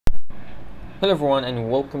Hello everyone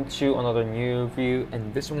and welcome to another new review,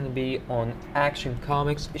 and this one going to be on Action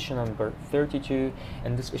Comics issue number 32,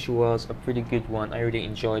 and this issue was a pretty good one. I really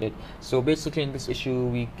enjoyed it. So basically in this issue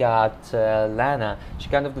we got Lana. She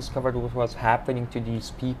kind of discovered what was happening to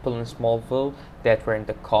these people in Smallville that were in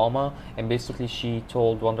the coma, and basically she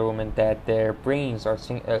told Wonder Woman that their brains are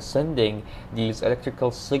sending these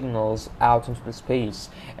electrical signals out into the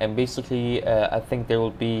space, and basically I think there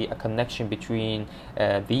will be a connection between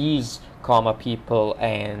these coma people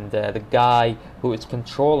and the guy who is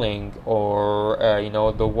controlling, or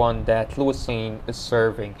the one that Lois Lane is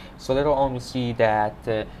serving. So later on we see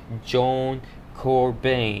that John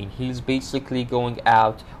Corbin, he's basically going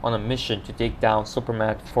out on a mission to take down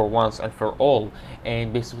Superman for once and for all,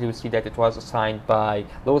 and basically we see that it was assigned by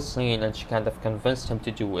Lois Lane and she kind of convinced him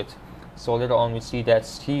to do it. So later on we see that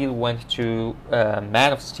Steel went to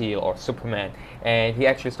Man of Steel, or Superman, and he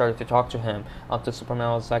actually started to talk to him until Superman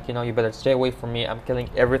was like, you better stay away from me, I'm killing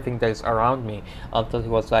everything that is around me, until he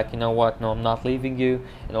was like, you know what, no, I'm not leaving you,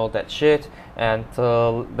 and all that shit.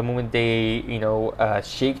 Until the moment they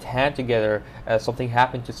shaked hand together, something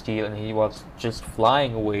happened to Steel and he was just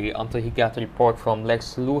flying away, until he got a report from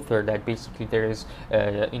Lex Luthor that basically there is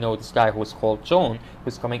this guy who is called John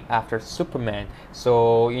who's coming after Superman.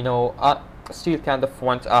 So Steel kind of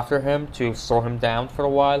went after him to slow him down for a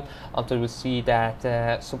while, until we see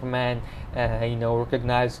that Superman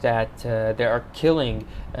recognized that they are killing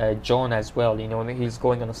John as well. He's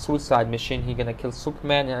going on a suicide mission. He's gonna kill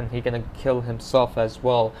Superman and he's gonna kill himself as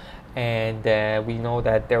well. And we know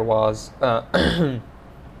that there was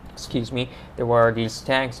excuse me, there were these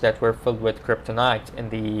tanks that were filled with kryptonite in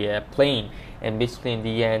the plane, and basically in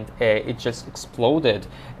the end it just exploded,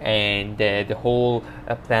 and the whole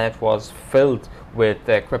planet was filled with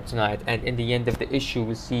kryptonite. And in the end of the issue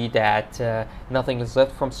we see that nothing is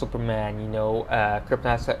left from Superman.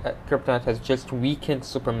 Kryptonite has just weakened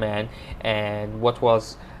Superman, and what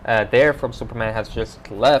was there from Superman has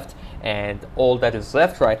just left, and all that is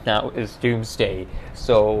left right now is Doomsday.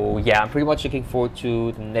 So yeah, I'm pretty much looking forward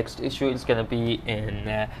to the next issue. It's gonna be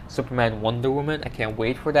in Superman Wonder Woman. I can't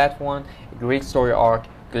wait for that one. Great story arc,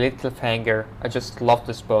 great cliffhanger. I just love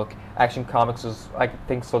this book. Action Comics is, I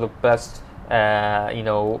think so, the best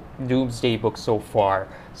Doomsday book so far.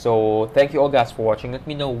 So thank you all guys for watching. Let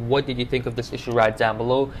me know what did you think of this issue right down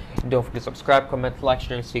below. And don't forget to subscribe, comment, like,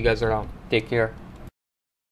 share, and see you guys around. Take care.